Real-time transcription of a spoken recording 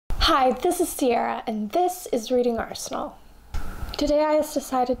Hi, this is Sierra, and this is Reading Arsenal. Today I just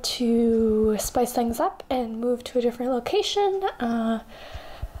decided to spice things up and move to a different location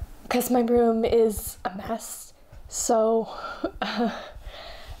because my room is a mess,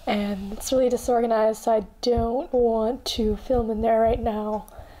 and it's really disorganized, so I don't want to film in there right now.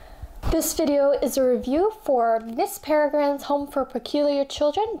 This video is a review for Miss Peregrine's Home for Peculiar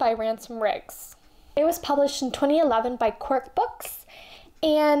Children by Ransom. It was published in 2011 by Quirk Books,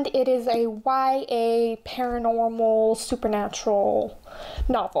 and it is a YA paranormal supernatural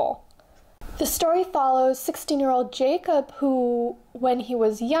novel. The story follows 16-year-old Jacob, who, when he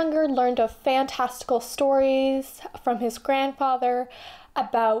was younger, learned of fantastical stories from his grandfather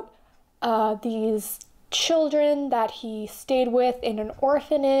about these children that he stayed with in an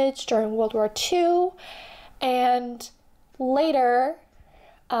orphanage during World War II. And later,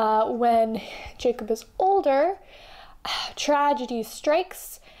 when Jacob is older, tragedy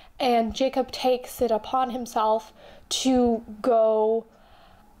strikes, and Jacob takes it upon himself to go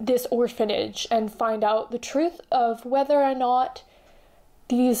this orphanage and find out the truth of whether or not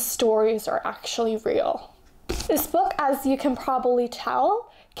these stories are actually real. This book, as you can probably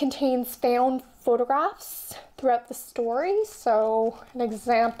tell, contains found photographs throughout the story. So an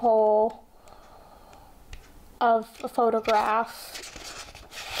example of a photograph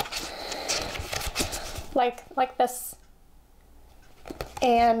like this,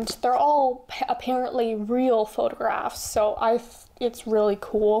 and they're all apparently real photographs, so it's really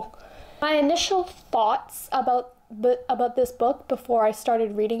cool. My initial thoughts about this book before I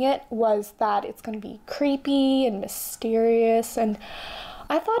started reading it was that it's going to be creepy and mysterious, and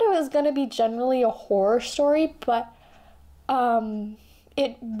I thought it was going to be generally a horror story, but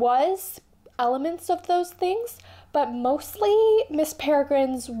it was elements of those things, but mostly Miss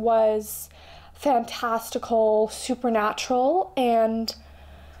Peregrine's was fantastical, supernatural, and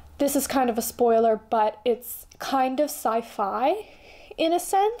this is kind of a spoiler, but it's kind of sci-fi in a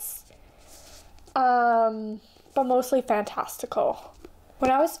sense, but mostly fantastical.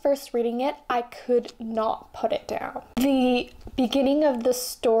 When I was first reading it, I could not put it down. The beginning of the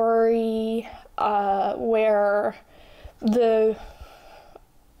story, where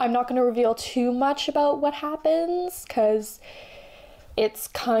I'm not going to reveal too much about what happens because it's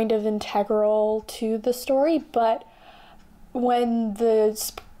kind of integral to the story, but when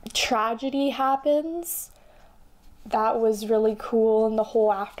the tragedy happens, that was really cool, and the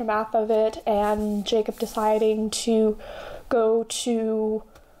whole aftermath of it, and Jacob deciding to go to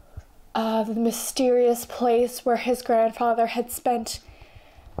the mysterious place where his grandfather had spent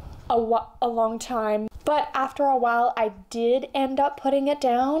a long time. But after a while, I did end up putting it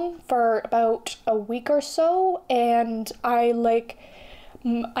down for about a week or so, and I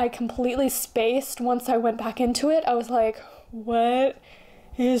completely spaced once I went back into it. I was like, what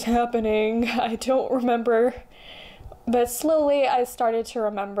is happening? I don't remember. But slowly I started to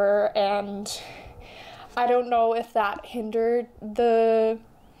remember, and I don't know if that hindered the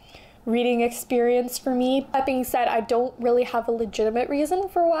reading experience for me. That being said, I don't really have a legitimate reason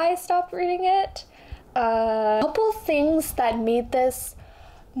for why I stopped reading it. A couple things that made this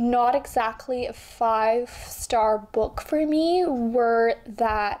not exactly a 5-star book for me were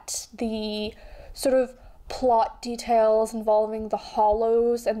that the sort of plot details involving the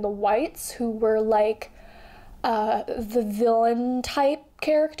Hollows and the Whites, who were like the villain type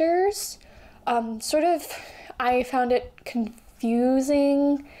characters, I found it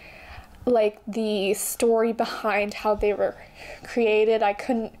confusing, like the story behind how they were created. I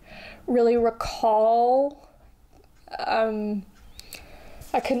couldn't really recall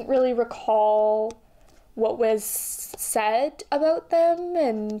what was said about them,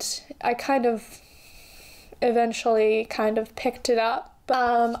 and I eventually picked it up.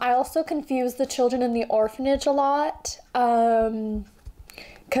 I also confused the children in the orphanage a lot,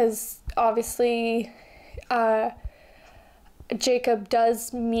 because obviously Jacob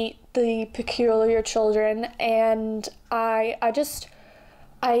does meet the peculiar children, and I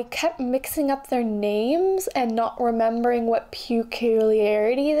kept mixing up their names and not remembering what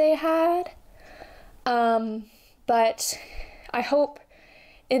peculiarity they had. But I hope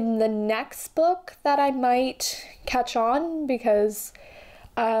in the next book that I might catch on, because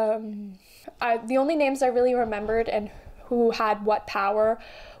the only names I really remembered and who had what power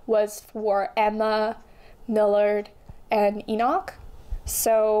was for Emma, Millard, and Enoch.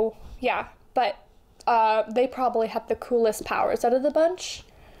 So yeah, but they probably had the coolest powers out of the bunch,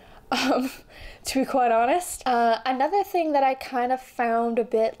 to be quite honest. Another thing that I kind of found a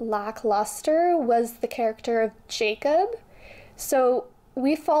bit lackluster was the character of Jacob. So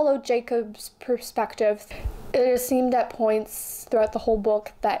we follow Jacob's perspective It seemed at points throughout the whole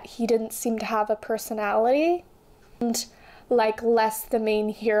book that he didn't seem to have a personality, and like less the main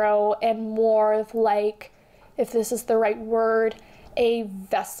hero and more of like, if this is the right word, a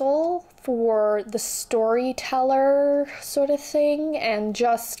vessel for the storyteller sort of thing, and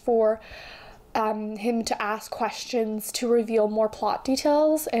just for him to ask questions to reveal more plot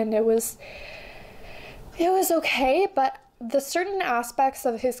details. And it was okay, but the certain aspects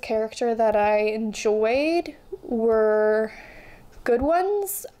of his character that I enjoyed were good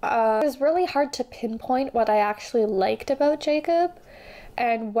ones. It was really hard to pinpoint what I actually liked about Jacob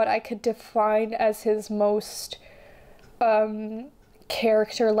and what I could define as his most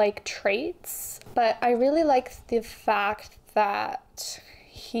character-like traits. But I really liked the fact that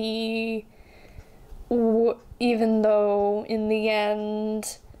he, even though in the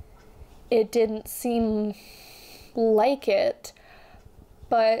end it didn't seem like it,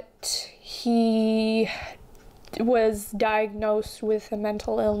 but he was diagnosed with a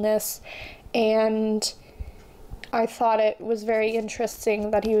mental illness, and I thought it was very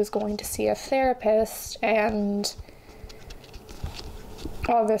interesting that he was going to see a therapist and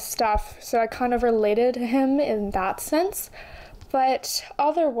all this stuff, so I kind of related to him in that sense. But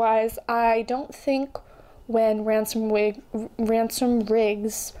otherwise, I don't think when Ransom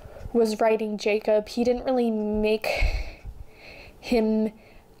Riggs was writing Jacob, he didn't really make him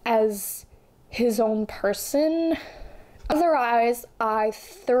as his own person. Otherwise, I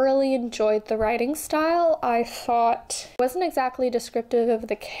thoroughly enjoyed the writing style. I thought it wasn't exactly descriptive of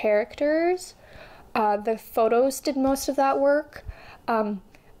the characters. The photos did most of that work,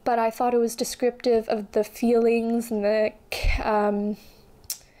 but I thought it was descriptive of the feelings and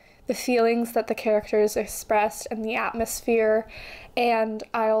the feelings that the characters expressed and the atmosphere. And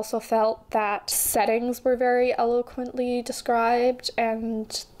I also felt that settings were very eloquently described,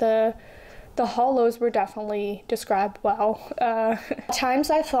 and the hollows were definitely described well. At times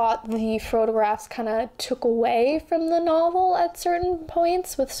I thought the photographs kind of took away from the novel at certain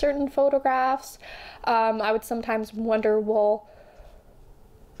points with certain photographs. I would sometimes wonder, well,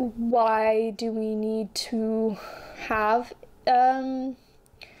 why do we need to have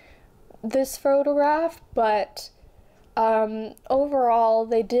this photograph? But overall,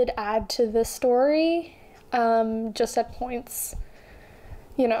 they did add to the story, just at points,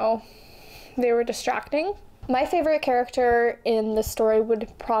 you know, they were distracting. My favorite character in the story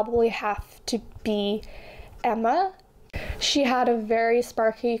would probably have to be Emma. She had a very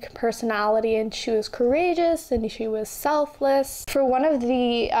sparky personality, and she was courageous and she was selfless. For one of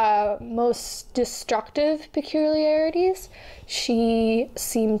the most destructive peculiarities, she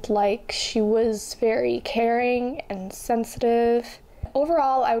seemed like she was very caring and sensitive.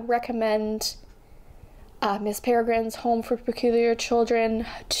 Overall, I would recommend Miss Peregrine's Home for Peculiar Children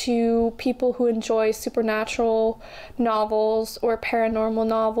to people who enjoy supernatural novels or paranormal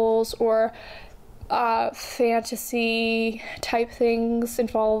novels or fantasy type things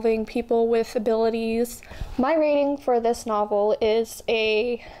involving people with abilities. My rating for this novel is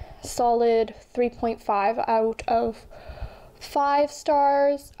a solid 3.5 out of 5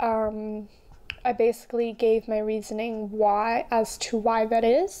 stars. I basically gave my reasoning as to why that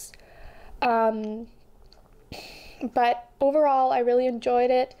is. But overall, I really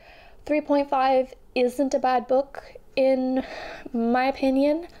enjoyed it. 3.5 isn't a bad book, in my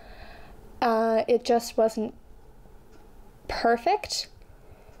opinion. It just wasn't perfect.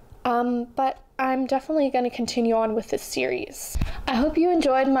 But I'm definitely going to continue on with this series. I hope you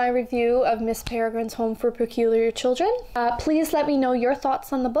enjoyed my review of Miss Peregrine's Home for Peculiar Children. Please let me know your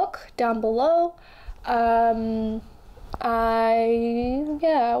thoughts on the book down below.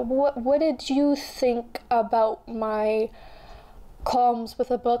 What did you think about my qualms with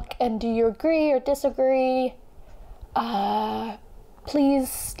the book, and do you agree or disagree?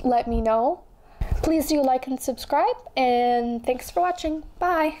 Please let me know. Please do like and subscribe, and thanks for watching.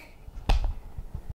 Bye!